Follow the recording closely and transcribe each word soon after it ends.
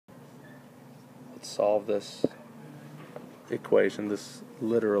solve this equation, this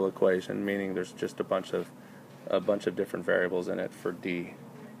literal equation, meaning there's just a bunch of different variables in it for d.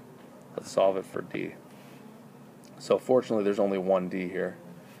 Let's solve it for d. So fortunately there's only one d here.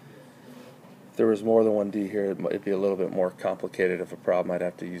 If there was more than one d here, it'd be a little bit more complicated of a problem. I'd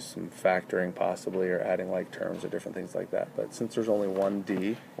have to use some factoring possibly, or adding like terms or different things like that. But since there's only one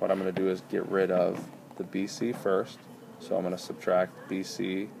d, what I'm going to do is get rid of the bc first. So I'm going to subtract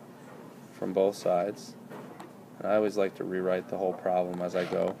bc from both sides. And I always like to rewrite the whole problem as I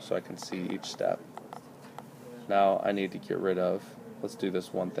go so I can see each step. Now I need to get rid of, let's do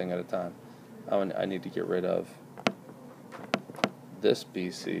this one thing at a time. I need to get rid of this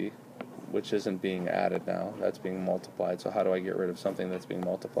bc, which isn't being added now. That's being multiplied. So how do I get rid of something that's being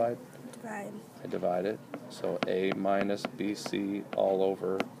multiplied? Divide. I divide it. So a minus bc all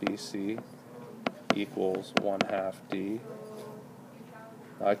over bc equals 1/2 d.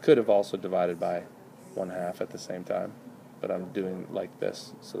 Now, I could have also divided by 1/2 at the same time, but I'm doing like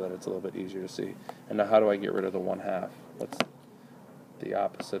this so that it's a little bit easier to see. And now how do I get rid of the 1/2? What's the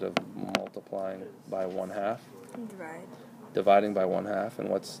opposite of multiplying by 1/2? Divide. Dividing by 1/2. And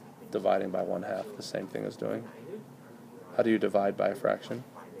what's dividing by 1/2 the same thing as doing? How do you divide by a fraction?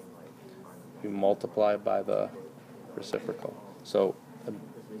 You multiply by the reciprocal. So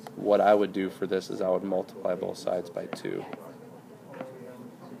what I would do for this is I would multiply both sides by 2.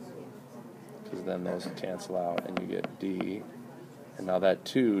 Because then those cancel out and you get d. And now that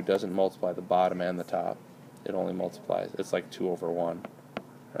 2 doesn't multiply the bottom and the top. It only multiplies, it's like 2 over 1.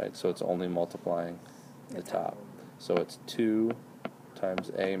 Right? So it's only multiplying the top. So it's 2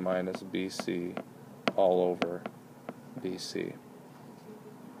 times a minus bc all over bc.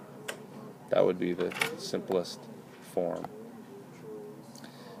 That would be the simplest form.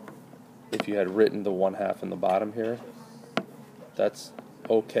 If you had written the 1/2 in the bottom here, that's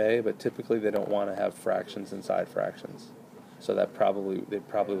okay, but typically they don't want to have fractions inside fractions. So they probably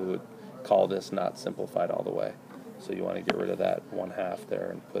would call this not simplified all the way. So you want to get rid of that 1/2 there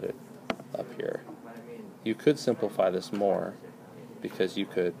and put it up here. You could simplify this more, because you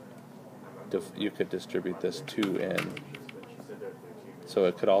could distribute this 2 in. So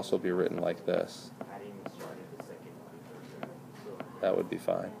it could also be written like this. That would be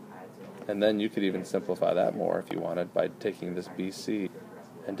fine. And then you could even simplify that more if you wanted by taking this bc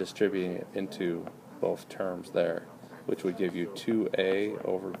and distributing it into both terms there, which would give you 2a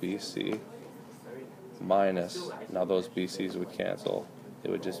over bc minus, now those bc's would cancel, it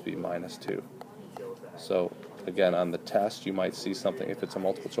would just be minus 2. So again, on the test you might see something, if it's a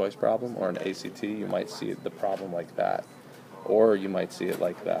multiple choice problem or an ACT, you might see the problem like that, or you might see it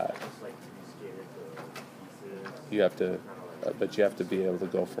like that. But you have to be able to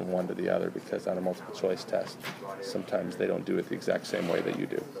go from one to the other, because on a multiple choice test sometimes they don't do it the exact same way that you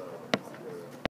do.